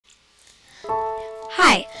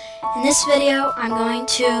Hi, in this video I'm going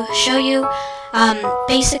to show you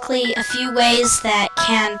basically a few ways that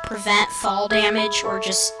can prevent fall damage or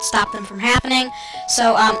just stop them from happening.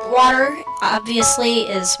 So water obviously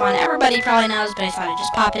is one everybody probably knows, but I thought I'd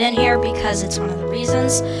just pop it in here because it's one of the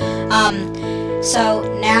reasons. So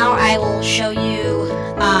now I will show you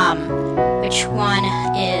which one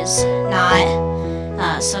is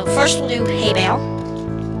not. So first we'll do hay bale.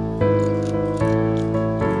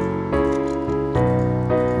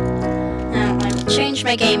 Change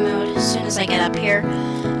my game mode as soon as I get up here,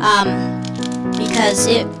 because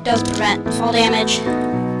it does prevent fall damage,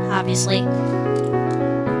 obviously.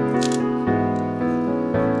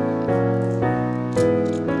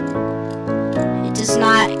 It does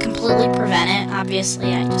not completely prevent it,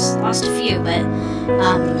 obviously. I just lost a few, but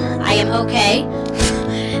I am okay.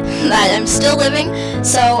 I'm still living.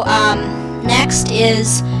 So next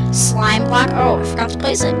is slime block. Oh, I forgot to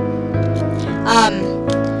place it.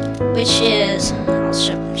 Which is, I'll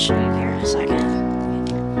show you here in a second.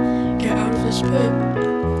 Get out of this pit.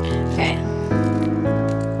 Okay.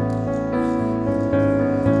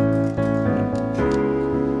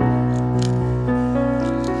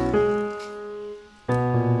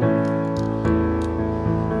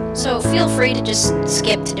 So feel free to just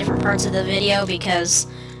skip to different parts of the video because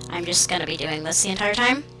I'm just going to be doing this the entire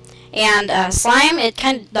time. And slime, it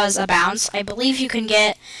kind of does a bounce. I believe you can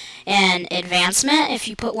get an advancement if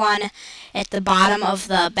you put one at the bottom of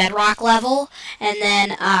the bedrock level, and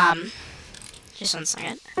then just 1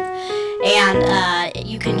 second, and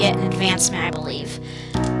you can get an advancement, I believe.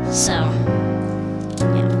 So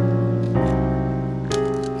yeah.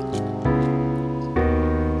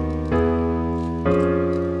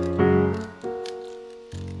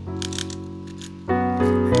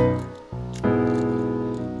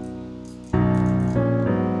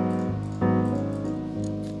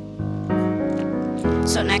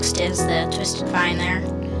 So next is the twisted vine there.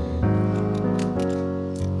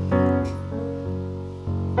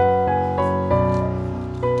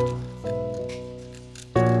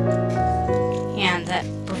 And that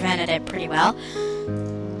prevented it pretty well.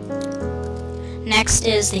 Next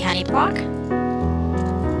is the honey block.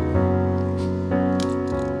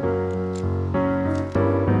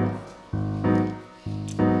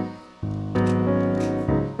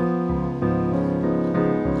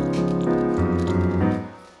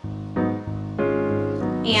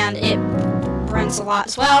 And it runs a lot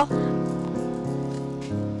as well.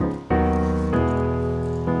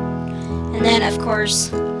 And then, of course,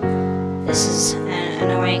 this is an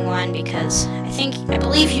annoying one because I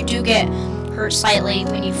believe you do get hurt slightly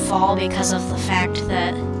when you fall because of the fact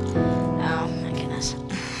that, oh my goodness,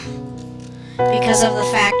 because of the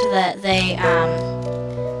fact that they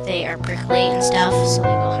are prickly and stuff, so they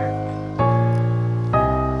will hurt.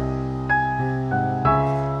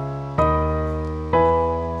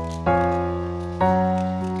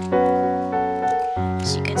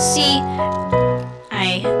 See,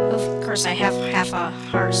 of course I have half a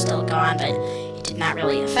heart still gone, but it did not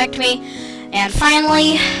really affect me. And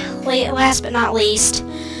finally, last but not least,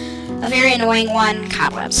 a very annoying one,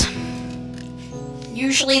 cobwebs.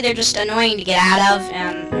 Usually they're just annoying to get out of,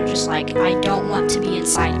 and they're just like, I don't want to be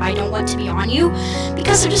inside, I don't want to be on you,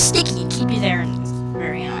 because they're just sticky and keep you there, and it's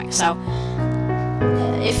very annoying. So,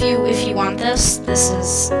 if you want this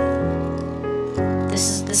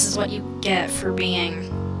is what you get for being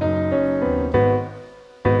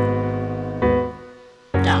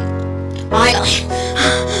finally.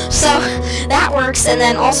 So that works, and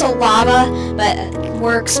then also lava,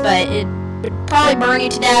 works, but it would probably burn you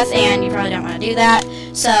to death, and you probably don't want to do that.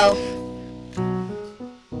 So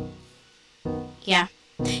yeah.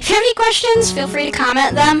 If you have any questions, feel free to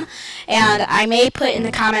comment them, and I may put in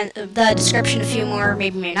the description a few more,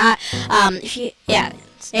 maybe not. And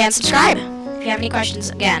subscribe. If you have any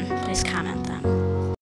questions, again, please comment.